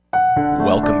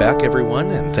Welcome back, everyone,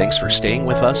 and thanks for staying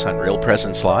with us on Real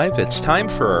Presence Live. It's time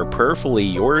for our Prayerfully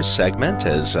Yours segment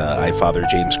as I, Father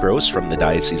James Gross from the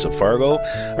Diocese of Fargo,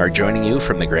 are joining you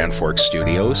from the Grand Forks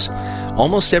studios.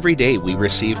 Almost every day we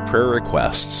receive prayer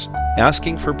requests,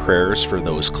 asking for prayers for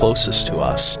those closest to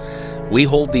us. We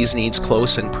hold these needs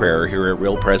close in prayer here at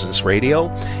Real Presence Radio,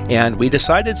 and we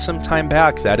decided some time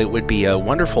back that it would be a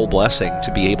wonderful blessing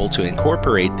to be able to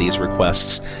incorporate these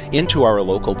requests into our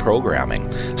local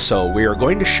programming. So we are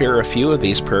going to share a few of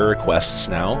these prayer requests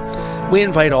now. We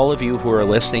invite all of you who are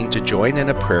listening to join in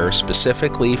a prayer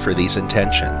specifically for these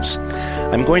intentions.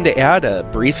 I'm going to add a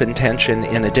brief intention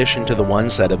in addition to the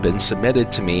ones that have been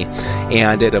submitted to me,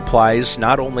 and it applies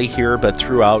not only here but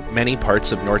throughout many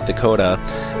parts of North Dakota.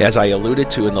 As I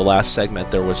alluded to in the last segment,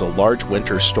 there was a large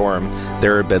winter storm.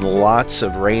 There have been lots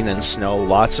of rain and snow,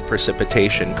 lots of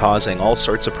precipitation causing all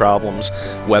sorts of problems,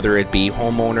 whether it be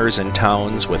homeowners in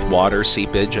towns with water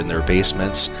seepage in their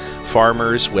basements,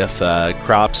 farmers with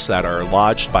crops that are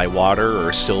lodged by water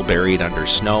or still buried under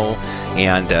snow,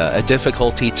 and a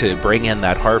difficulty to bring in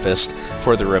that harvest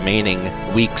for the remaining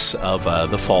weeks of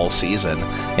the fall season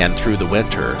and through the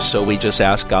winter. So we just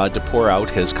ask God to pour out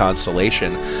His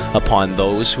consolation upon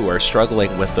those who are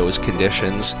struggling with those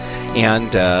conditions,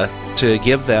 and to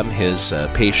give them His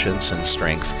patience and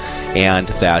strength, and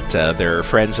that their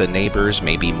friends and neighbors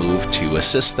may be moved to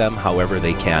assist them however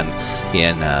they can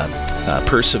in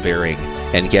persevering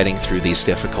and getting through these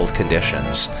difficult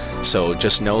conditions. So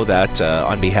just know that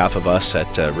on behalf of us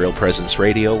at Real Presence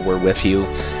Radio, we're with you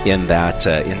in that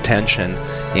intention,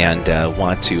 and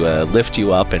want to lift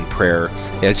you up in prayer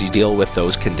as you deal with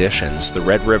those conditions. The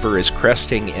Red River is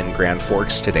cresting in Grand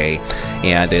Forks today,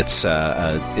 and it's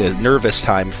a nervous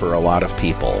time for a lot of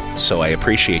people. So I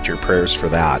appreciate your prayers for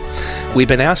that. We've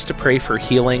been asked to pray for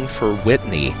healing for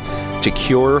Whitney to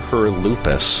cure her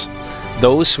lupus.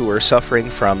 Those who are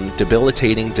suffering from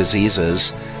debilitating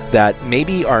diseases that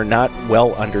maybe are not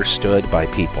well understood by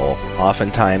people.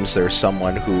 Oftentimes there's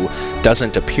someone who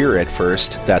doesn't appear at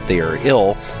first that they are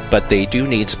ill, but they do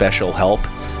need special help.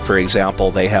 For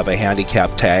example, they have a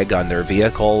handicap tag on their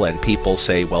vehicle and people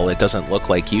say, well, it doesn't look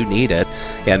like you need it,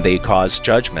 and they cause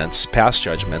judgments, past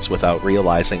judgments, without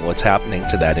realizing what's happening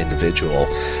to that individual.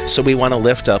 So we want to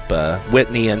lift up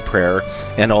Whitney in prayer,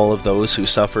 and all of those who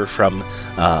suffer from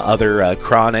other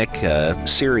chronic,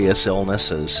 serious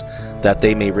illnesses, that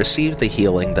they may receive the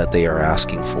healing that they are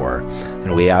asking for.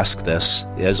 And we ask this,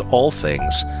 as all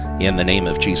things, in the name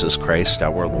of Jesus Christ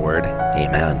our Lord.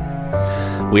 Amen.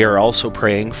 We are also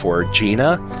praying for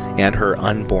Gina and her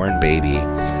unborn baby,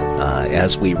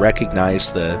 as we recognize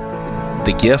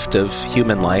the gift of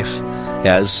human life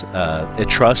as a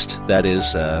trust that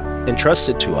is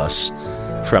entrusted to us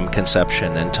from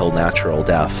conception until natural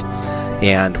death.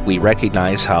 And we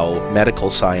recognize how medical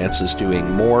science is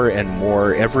doing more and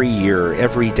more every year,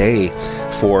 every day,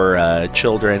 for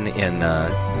children in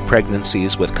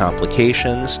pregnancies with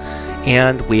complications.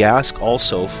 And we ask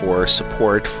also for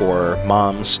support for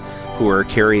moms who are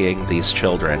carrying these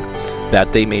children,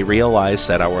 that they may realize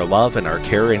that our love and our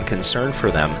care and concern for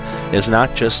them is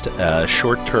not just a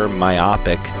short-term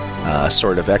myopic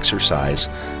sort of exercise,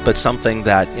 but something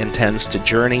that intends to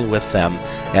journey with them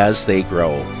as they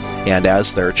grow and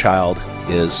as their child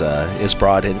is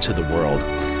brought into the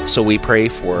world. So we pray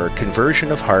for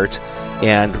conversion of heart,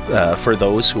 and for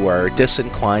those who are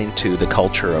disinclined to the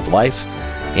culture of life.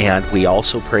 And we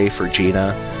also pray for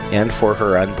Gina and for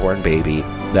her unborn baby,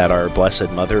 that our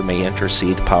Blessed Mother may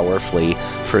intercede powerfully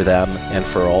for them and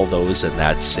for all those in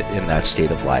that state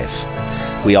of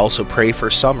life. We also pray for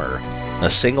Summer, a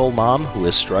single mom who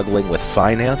is struggling with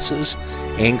finances,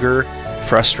 anger,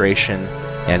 frustration,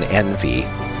 and envy.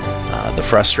 The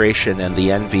frustration and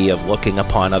the envy of looking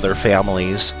upon other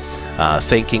families,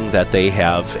 thinking that they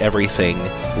have everything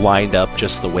lined up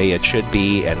just the way it should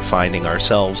be, and finding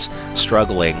ourselves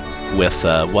struggling with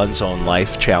one's own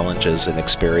life challenges and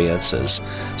experiences.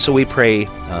 So we pray,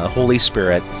 Holy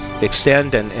Spirit,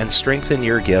 extend and strengthen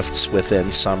your gifts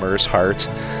within Summer's heart.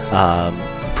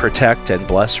 Protect and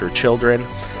bless her children.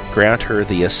 Grant her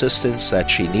the assistance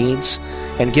that she needs,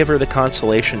 and give her the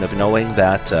consolation of knowing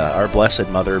that our Blessed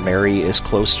Mother Mary is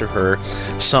close to her,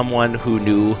 someone who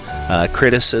knew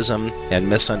criticism and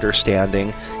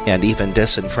misunderstanding and even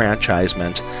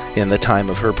disenfranchisement in the time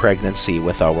of her pregnancy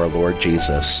with our Lord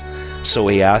Jesus. So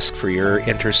we ask for your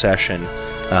intercession,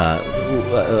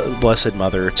 Blessed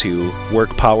Mother, to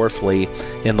work powerfully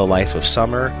in the life of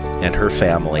Summer and her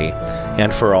family,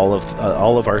 and for all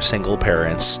of our single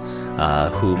parents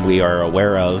whom we are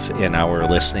aware of in our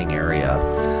listening area.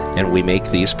 And we make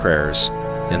these prayers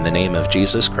In the name of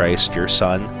Jesus Christ, your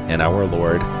Son and our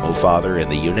Lord, O Father, in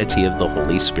the unity of the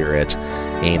Holy Spirit.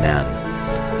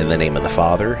 Amen. In the name of the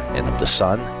Father, and of the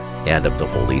Son, and of the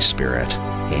Holy Spirit.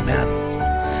 Amen.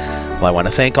 Well, I want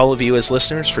to thank all of you as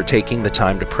listeners for taking the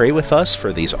time to pray with us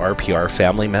for these RPR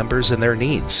family members and their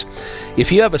needs.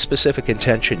 If you have a specific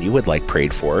intention you would like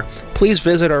prayed for, please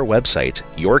visit our website,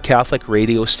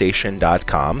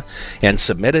 yourcatholicradiostation.com, and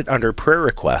submit it under prayer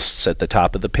requests at the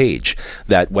top of the page.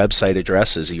 That website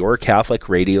address is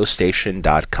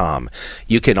yourcatholicradiostation.com.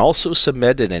 You can also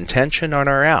submit an intention on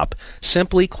our app.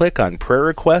 Simply click on prayer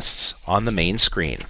requests on the main screen.